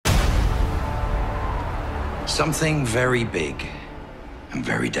Something very big and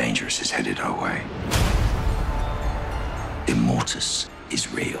very dangerous is headed our way. Immortus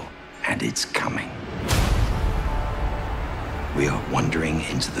is real, and it's coming. We are wandering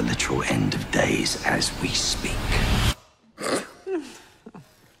into the literal end of days as we speak.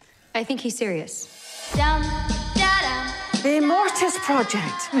 I think he's serious. The Immortus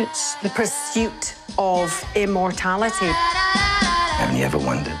Project. It's the pursuit of immortality. Haven't you ever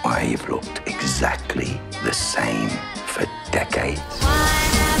wondered why you've looked exactly the same for decades?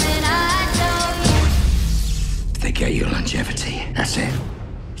 If they get you longevity, that's it.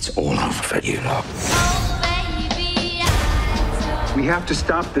 It's all over for you lot. We have to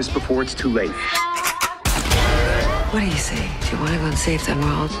stop this before it's too late. What do you say? Do you want to go and save the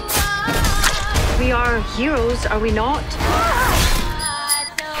world? We are heroes, are we not?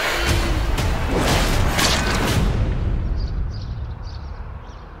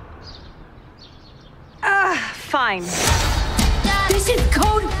 Fine. This is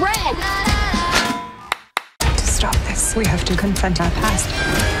code red! To stop this, we have to confront our past.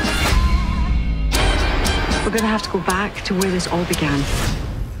 We're gonna have to go back to where this all began.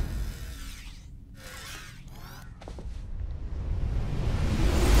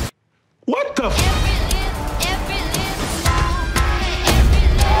 What the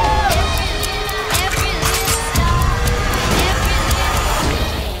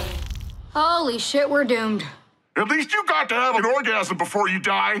Holy shit, we're doomed. At least you got to have an orgasm before you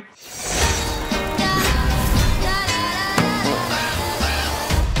die.